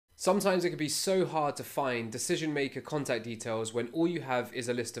Sometimes it can be so hard to find decision maker contact details when all you have is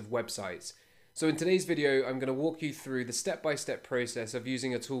a list of websites. So in today's video, I'm going to walk you through the step-by-step process of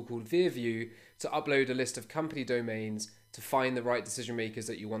using a tool called Veerview to upload a list of company domains to find the right decision makers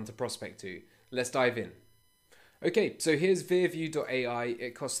that you want to prospect to. Let's dive in. Okay, so here's Veerview.ai.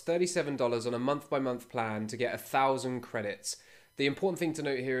 It costs $37 on a month-by-month plan to get 1,000 credits. The important thing to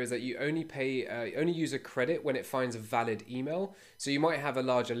note here is that you only use a credit when it finds a valid email. So you might have a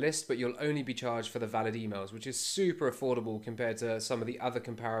larger list, but you'll only be charged for the valid emails, which is super affordable compared to some of the other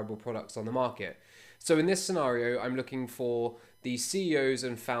comparable products on the market. So in this scenario, I'm looking for the CEOs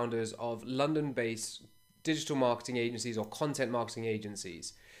and founders of London-based digital marketing agencies or content marketing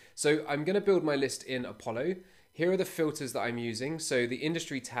agencies. So I'm going to build my list in Apollo. Here are the filters that I'm using. So the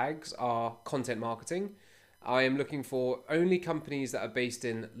industry tags are content marketing. I am looking for only companies that are based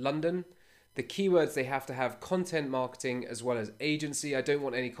in London. The keywords, they have to have content marketing as well as agency. I don't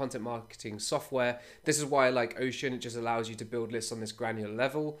want any content marketing software. This is why I like Ocean. It just allows you to build lists on this granular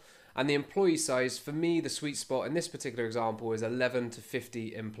level. And the employee size, for me, the sweet spot in this particular example is 11 to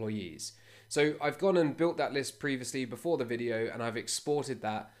 50 employees. So I've gone and built that list previously before the video, and I've exported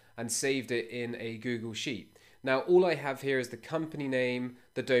that and saved it in a Google Sheet. Now, all I have here is the company name,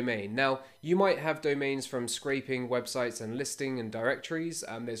 the domain. Now, you might have domains from scraping websites and listing and directories.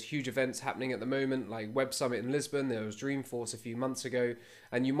 There's huge events happening at the moment, like Web Summit in Lisbon. There was Dreamforce a few months ago,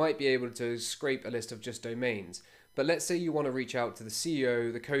 and you might be able to scrape a list of just domains. But let's say you want to reach out to the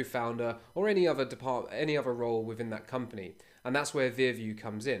CEO, the co-founder, or any other department, any other role within that company. And that's where Veerview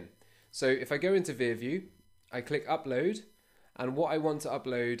comes in. So if I go into Veerview, I click upload. And what I want to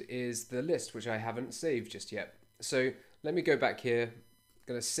upload is the list, which I haven't saved just yet. So let me go back here. I'm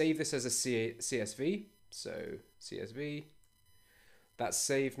going to save this as a CSV. So CSV, that's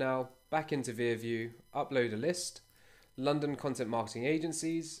saved now. Back into Veerview, upload a list, London Content Marketing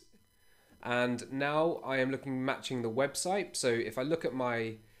Agencies. And now I am matching the website. So if I look at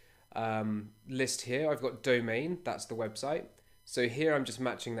my list here, I've got domain, that's the website. So here I'm just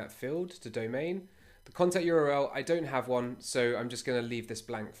matching that field to domain. The contact URL, I don't have one, so I'm just going to leave this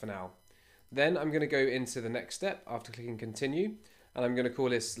blank for now. Then I'm going to go into the next step after clicking continue, and I'm going to call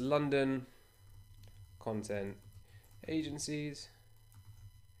this London Content Agencies.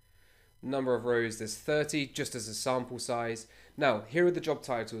 Number of rows, there's 30, just as a sample size. Now, here are the job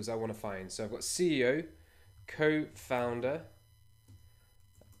titles I want to find. So I've got CEO, co-founder,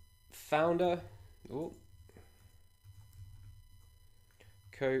 founder,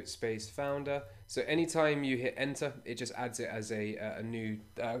 co-space founder. So anytime you hit enter, it just adds it as a new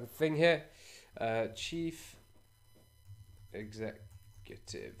thing here. Chief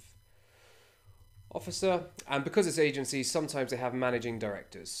Executive Officer. And because it's agencies, sometimes they have managing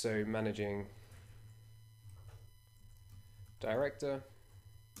directors. So managing director.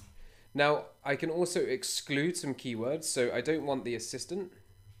 Now, I can also exclude some keywords. So I don't want the assistant.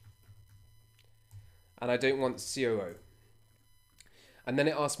 And I don't want COO. And then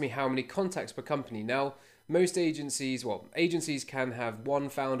it asks me how many contacts per company. Now, most agencies can have one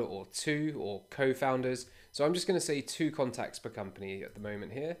founder or two or co-founders. So I'm just going to say 2 contacts per company at the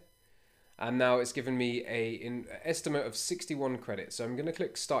moment here. And now it's given me an estimate of 61 credits. So I'm going to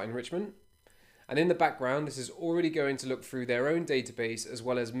click Start Enrichment. And in the background, this is already going to look through their own database as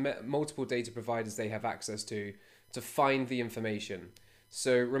well as multiple data providers they have access to find the information.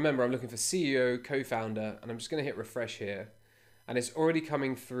 So remember, I'm looking for CEO, co-founder, and I'm just going to hit refresh here. And it's already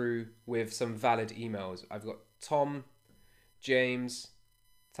coming through with some valid emails. I've got Tom, James,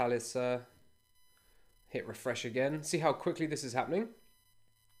 Talisa. Hit refresh again. See how quickly this is happening?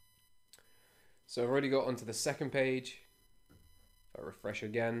 So I've already got onto the second page. I'll refresh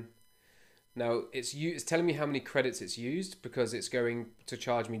again. Now it's telling me how many credits it's used because it's going to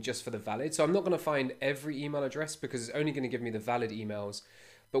charge me just for the valid. So I'm not going to find every email address because it's only going to give me the valid emails.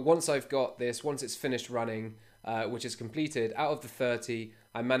 But once I've got this, once it's finished running, which is completed, out of the 30,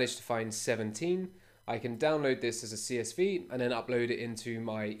 I managed to find 17. I can download this as a CSV and then upload it into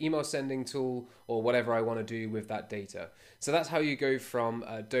my email sending tool or whatever I want to do with that data. So that's how you go from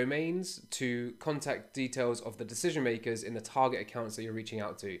domains to contact details of the decision makers in the target accounts that you're reaching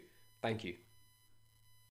out to. Thank you.